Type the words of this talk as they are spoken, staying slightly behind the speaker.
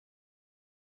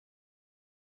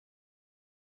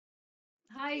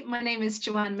Hi, my name is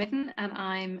Joanne Mitten and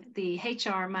I'm the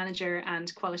HR Manager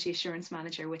and Quality Assurance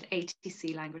Manager with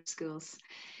ATC Language Schools.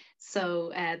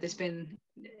 So there's been,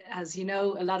 as you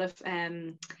know, a lot of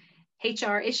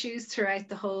HR issues throughout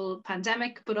the whole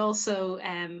pandemic, but also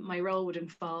my role would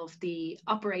involve the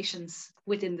operations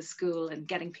within the school and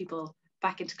getting people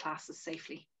back into classes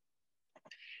safely.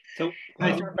 So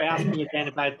can I start by asking you then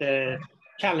about the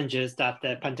challenges that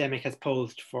the pandemic has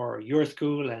posed for your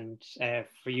school and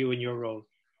for you in your role?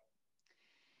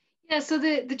 Yeah, so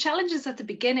the challenges at the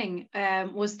beginning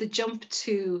was the jump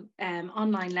to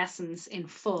online lessons in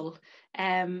full.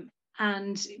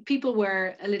 And people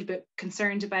were a little bit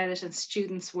concerned about it, and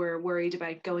students were worried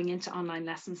about going into online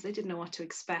lessons. They didn't know what to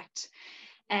expect.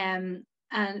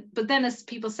 But then as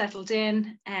people settled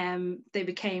in, they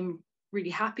became really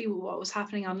happy with what was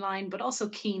happening online, but also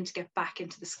keen to get back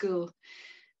into the school.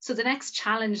 So the next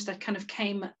challenge that kind of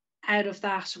came out of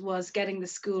that was getting the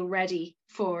school ready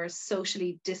for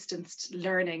socially distanced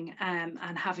learning and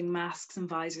having masks and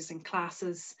visors in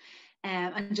classes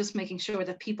and just making sure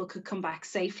that people could come back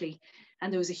safely.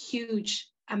 And there was a huge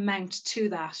amount to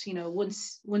that. You know,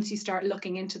 once you start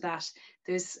looking into that,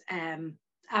 there's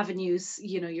avenues,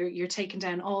 you know, you're taking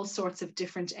down all sorts of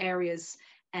different areas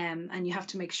and you have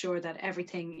to make sure that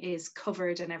everything is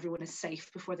covered and everyone is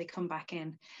safe before they come back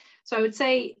in. So I would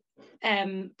say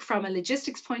from a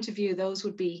logistics point of view, those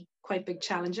would be quite big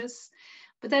challenges.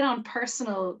 But then on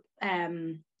personal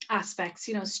aspects,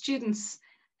 you know, students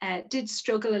did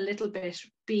struggle a little bit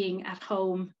being at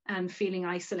home and feeling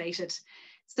isolated.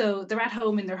 So they're at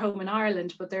home in their home in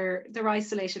Ireland, but they're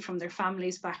isolated from their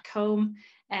families back home,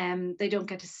 and they don't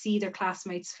get to see their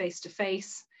classmates face to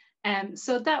face.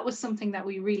 So that was something that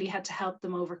we really had to help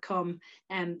them overcome,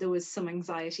 and there was some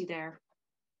anxiety there.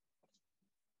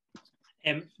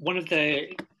 One of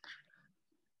the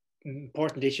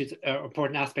important issues,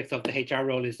 important aspects of the HR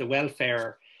role is the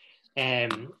welfare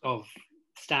of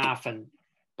staff and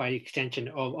by extension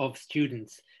of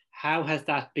students. How has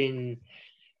that been,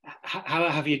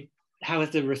 how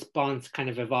has the response kind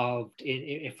of evolved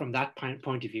from that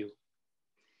point of view?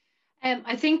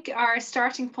 I think our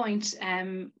starting point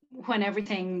when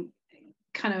everything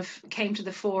kind of came to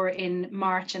the fore in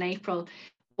March and April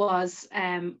was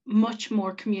much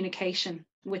more communication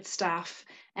with staff,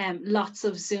 lots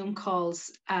of Zoom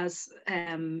calls as,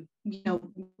 you know,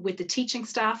 with the teaching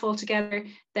staff altogether,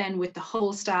 then with the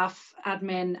whole staff,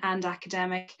 admin and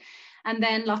academic, and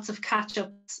then lots of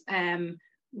catch-ups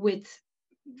with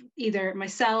either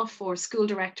myself or school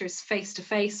directors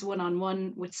face-to-face,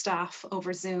 one-on-one with staff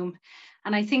over Zoom.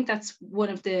 And I think that's one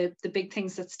of the big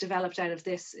things that's developed out of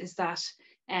this is that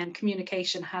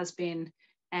communication has been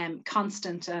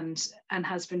constant and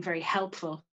has been very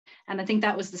helpful. And I think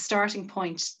that was the starting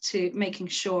point to making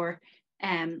sure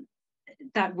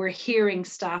that we're hearing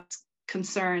staff's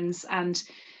concerns. And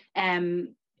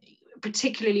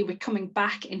particularly with coming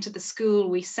back into the school,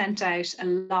 we sent out a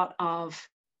lot of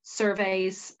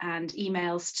surveys and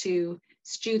emails to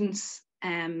students,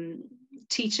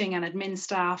 teaching and admin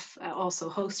staff, also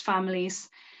host families.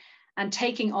 And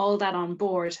taking all that on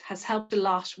board has helped a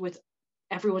lot with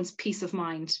everyone's peace of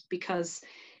mind, because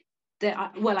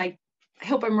I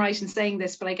hope I'm right in saying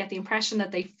this, but I get the impression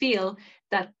that they feel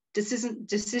that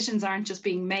decisions aren't just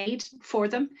being made for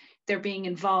them, they're being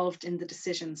involved in the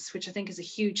decisions, which I think is a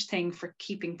huge thing for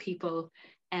keeping people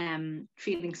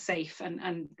feeling safe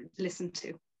and listened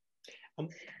to.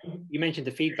 You mentioned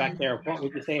the feedback there. What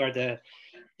would you say are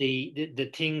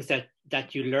the things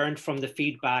that you learned from the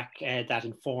feedback that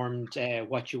informed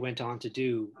what you went on to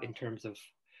do in terms of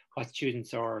what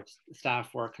students or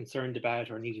staff were concerned about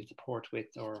or needed support with,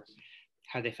 or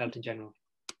how they felt in general?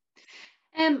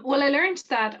 Well, I learned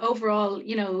that overall,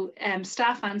 you know,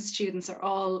 staff and students are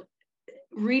all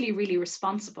really, really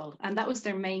responsible. And that was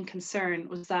their main concern,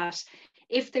 was that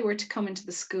if they were to come into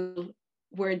the school,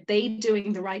 were they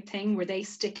doing the right thing? Were they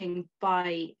sticking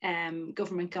by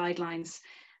government guidelines?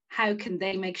 How can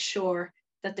they make sure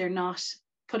that they're not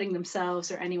putting themselves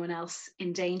or anyone else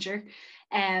in danger?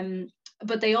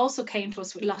 But they also came to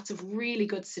us with lots of really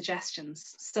good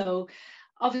suggestions. So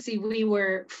obviously we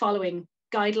were following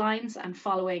guidelines and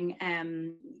following,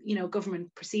 you know,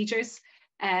 government procedures,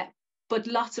 but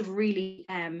lots of really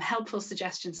helpful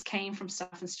suggestions came from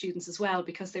staff and students as well,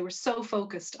 because they were so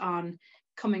focused on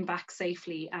coming back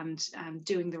safely and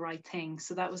doing the right thing.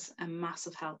 So that was a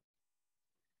massive help.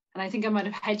 And I think I might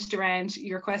have hedged around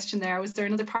your question there. Was there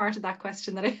another part of that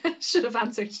question that I should have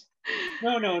answered?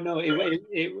 No.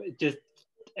 It just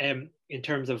in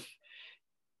terms of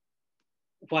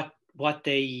how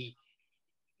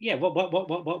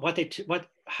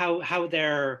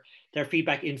their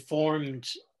feedback informed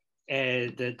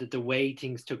the way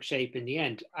things took shape in the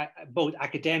end, both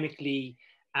academically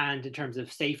and in terms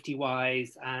of safety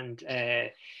wise and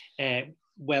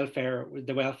welfare,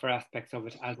 the welfare aspects of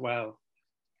it as well.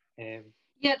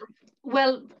 Yeah,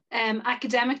 well,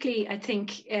 academically, I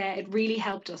think it really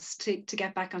helped us to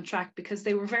get back on track, because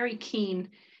they were very keen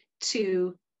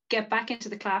to get back into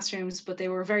the classrooms, but they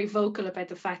were very vocal about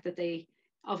the fact that they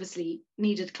obviously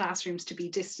needed classrooms to be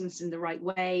distanced in the right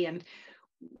way. And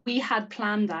we had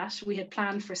planned that. We had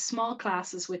planned for small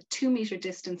classes with 2-meter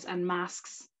distance and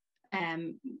masks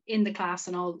in the class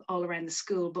and all around the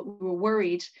school, but we were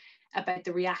worried about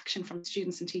the reaction from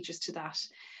students and teachers to that.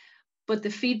 But the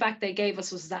feedback they gave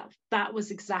us was that that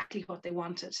was exactly what they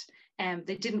wanted.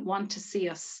 They didn't want to see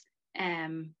us,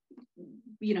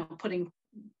 you know, putting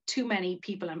too many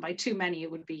people, and by too many,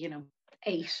 it would be, you know,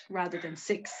 8 rather than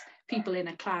 6 people in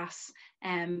a class.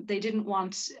 They didn't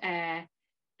want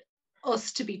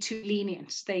us to be too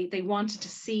lenient. They wanted to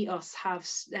see us have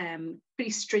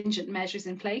pretty stringent measures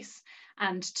in place,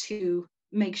 and to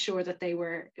make sure that they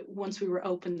were, once we were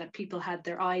open, that people had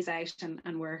their eyes out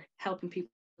and were helping people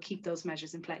keep those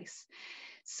measures in place.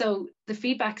 So the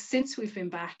feedback since we've been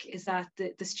back is that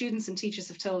the students and teachers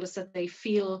have told us that they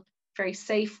feel very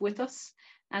safe with us,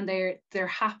 and they're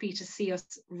happy to see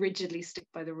us rigidly stick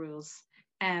by the rules.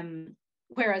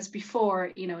 Whereas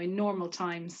before, you know, in normal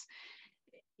times,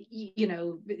 you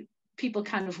know, people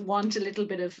kind of want a little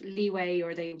bit of leeway,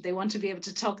 or they want to be able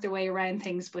to talk their way around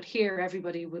things, but here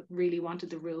everybody really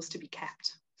wanted the rules to be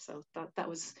kept. So that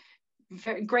was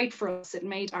very great for us. It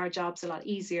made our jobs a lot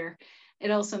easier.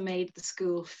 It also made the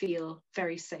school feel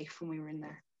very safe when we were in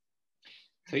there.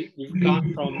 So you've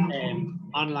gone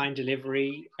from online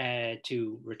delivery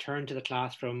to return to the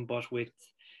classroom, but with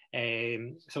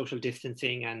social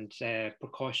distancing and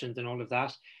precautions and all of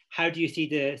that. How do you see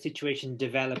the situation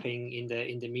developing in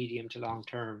the medium to long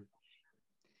term?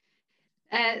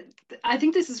 I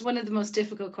think this is one of the most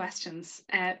difficult questions.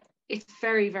 It's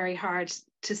very, very hard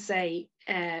to say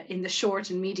in the short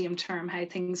and medium term how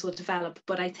things will develop.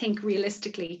 But I think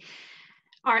realistically,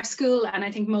 our school, and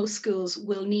I think most schools,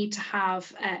 will need to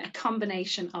have a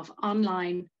combination of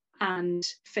online and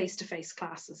face-to-face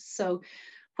classes. So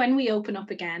when we open up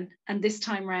again, and this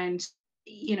time round,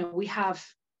 you know,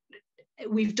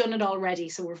 we've done it already.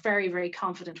 So we're very, very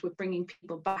confident with bringing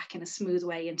people back in a smooth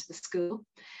way into the school.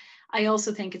 I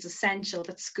also think it's essential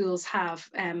that schools have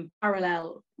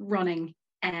parallel running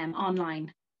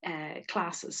online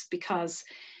classes, because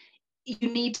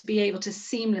you need to be able to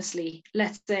seamlessly,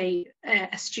 let's say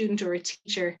a student or a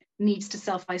teacher needs to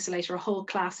self-isolate, or a whole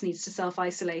class needs to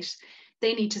self-isolate,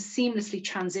 they need to seamlessly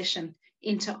transition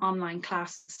into online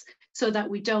classes, so that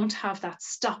we don't have that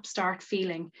stop-start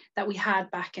feeling that we had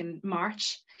back in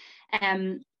March.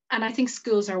 And I think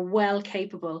schools are well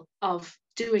capable of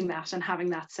doing that and having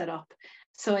that set up.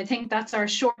 So I think that's our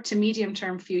short to medium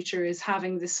term future, is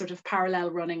having this sort of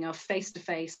parallel running of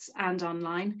face-to-face and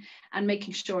online, and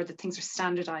making sure that things are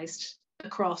standardized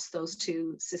across those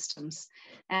two systems.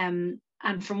 And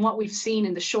from what we've seen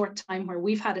in the short time where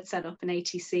we've had it set up in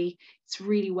ATC, it's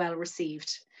really well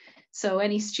received. So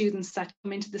any students that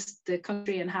come into the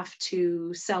country and have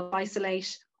to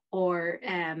self-isolate, or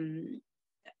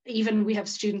even we have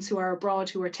students who are abroad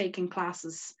who are taking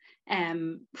classes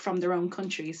from their own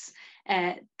countries,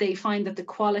 they find that the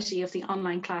quality of the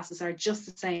online classes are just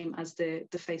the same as the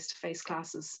face-to-face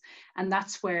classes. And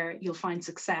that's where you'll find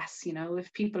success. You know,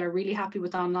 if people are really happy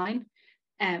with online,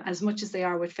 as much as they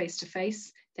are with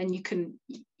face-to-face, then you can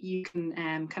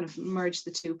kind of merge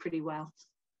the two pretty well.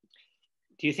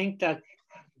 Do you think that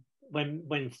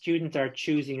when students are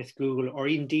choosing a school, or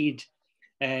indeed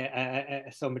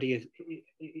somebody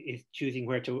is choosing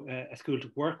where to a school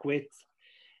to work with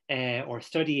or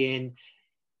study in,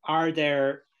 are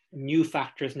there new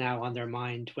factors now on their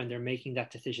mind when they're making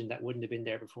that decision that wouldn't have been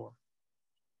there before?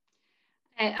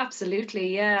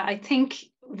 Absolutely, yeah. I think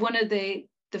one of the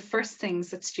first things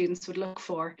that students would look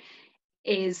for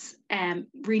is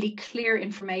really clear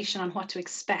information on what to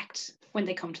expect when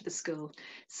they come to the school.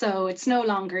 So it's no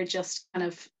longer just kind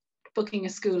of booking a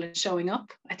school and showing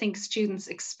up. I think students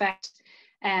expect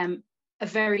a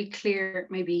very clear,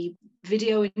 maybe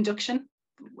video induction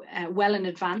well in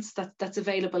advance, that's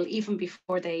available even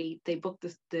before they book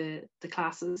the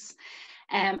classes.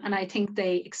 And I think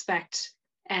they expect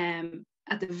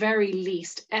at the very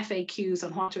least FAQs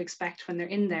on what to expect when they're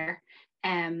in there.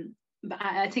 But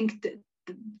I think that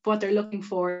what they're looking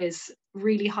for is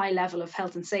really high level of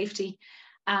health and safety,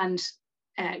 and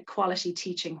quality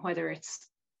teaching, whether it's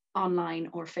online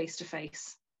or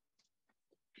face-to-face.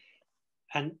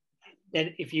 And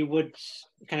then if you would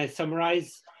kind of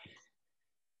summarize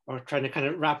or trying to kind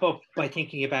of wrap up by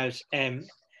thinking about,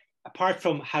 apart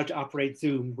from how to operate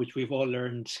Zoom, which we've all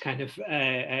learned kind of,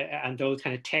 and those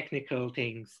kind of technical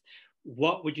things,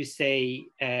 what would you say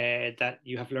that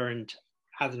you have learned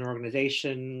as an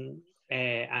organization,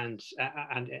 and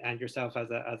yourself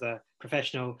as a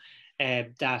professional,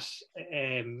 that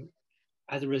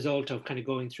as a result of kind of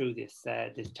going through this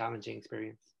challenging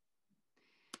experience?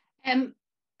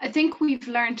 I think we've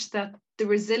learned that the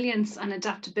resilience and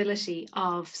adaptability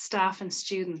of staff and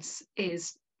students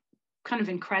is kind of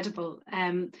incredible.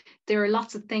 There are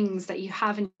lots of things that you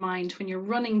have in mind when you're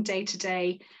running day to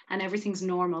day and everything's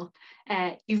normal.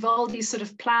 You've all these sort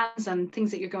of plans and things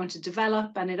that you're going to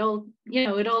develop, and it all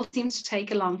seems to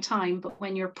take a long time. But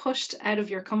when you're pushed out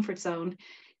of your comfort zone,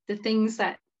 the things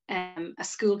that a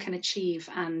school can achieve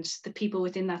and the people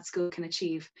within that school can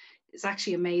achieve is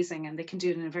actually amazing, and they can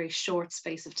do it in a very short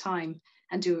space of time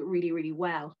and do it really, really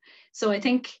well. So I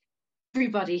think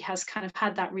everybody has kind of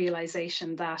had that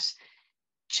realization that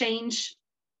change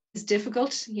is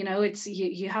difficult. It's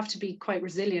you have to be quite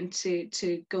resilient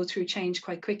to go through change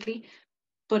quite quickly,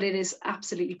 but it is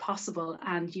absolutely possible,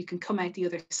 and you can come out the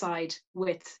other side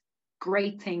with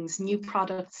great things, new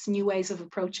products, new ways of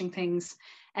approaching things,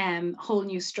 whole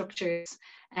new structures,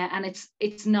 and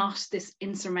it's not this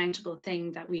insurmountable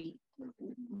thing that we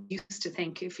used to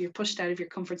think. If you're pushed out of your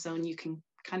comfort zone, you can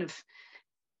kind of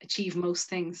achieve most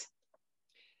things.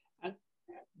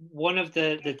 One of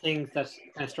the things that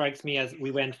kind of strikes me as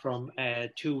we went from a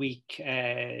 2-week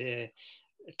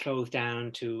closed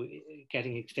down to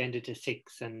getting extended to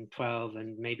 6 and 12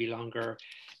 and maybe longer,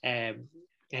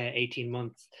 18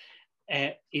 months,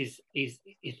 is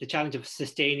the challenge of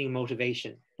sustaining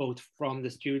motivation, both from the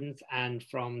students and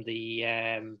from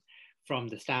the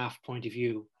staff point of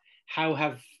view. How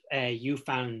have you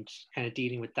found kind of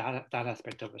dealing with that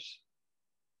aspect of it?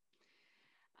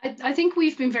 I think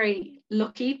we've been very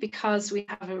lucky because we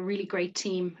have a really great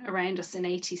team around us in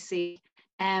ATC.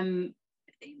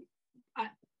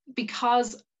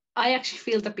 Because I actually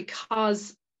feel that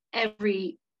because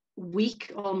every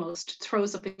week almost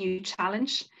throws up a new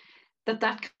challenge,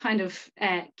 that kind of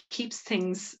keeps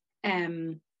things,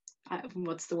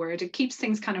 what's the word? It keeps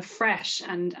things kind of fresh,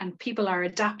 and people are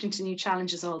adapting to new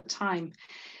challenges all the time.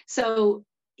 So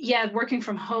yeah, working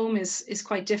from home is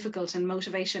quite difficult, and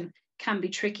motivation can be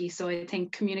tricky. So I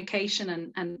think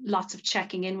communication and lots of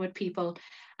checking in with people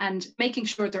and making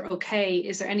sure they're okay.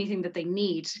 Is there anything that they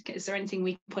need? Is there anything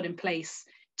we can put in place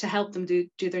to help them do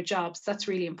their jobs? That's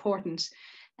really important.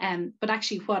 But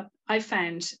actually what I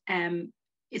found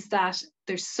is that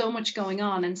there's so much going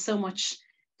on and so much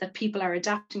that people are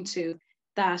adapting to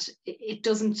that it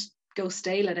doesn't go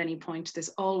stale at any point. There's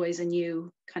always a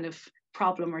new kind of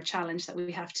problem or challenge that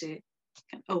we have to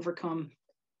overcome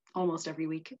almost every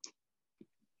week.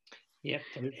 Yeah,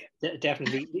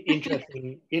 definitely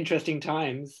interesting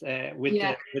times with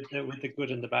the good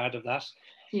and the bad of that.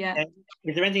 Yeah.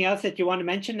 Is there anything else that you want to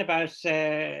mention about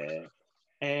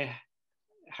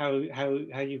how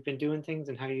you've been doing things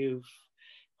and how you've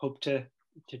hoped to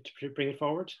bring it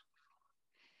forward?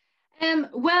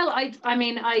 Well, I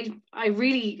mean, I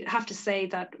really have to say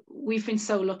that we've been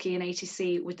so lucky in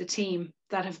ATC with the team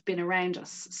that have been around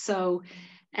us. So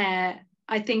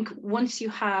I think once you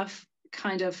have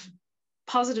kind of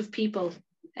positive people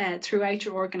throughout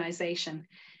your organization,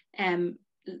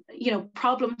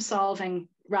 problem solving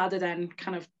rather than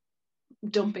kind of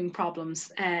dumping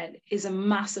problems is a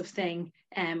massive thing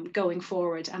going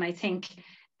forward. And I think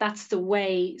that's the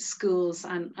way schools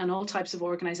and all types of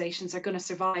organizations are going to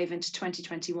survive into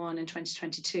 2021 and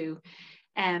 2022.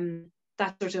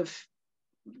 That sort of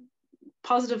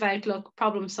positive outlook,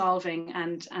 problem solving,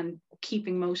 and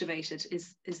keeping motivated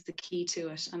is the key to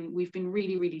it. And we've been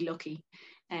really, really lucky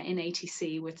in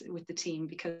ATC with the team,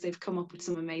 because they've come up with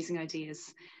some amazing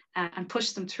ideas and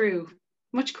pushed them through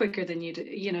much quicker than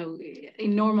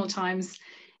in normal times.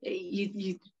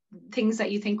 You things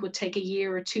that you think would take a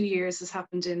year or 2 years has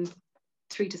happened in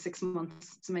 3 to 6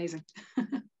 months. It's amazing.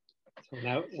 So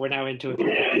now we're into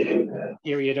a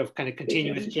period of kind of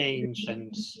continuous change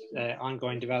and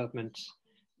ongoing development.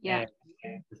 Yeah.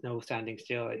 There's no standing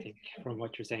still, I think, from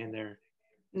what you're saying there.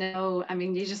 No, I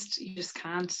mean, you just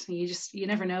can't. You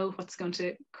never know what's going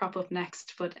to crop up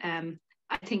next. But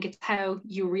I think it's how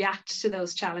you react to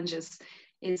those challenges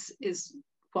is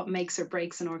what makes or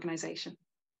breaks an organization.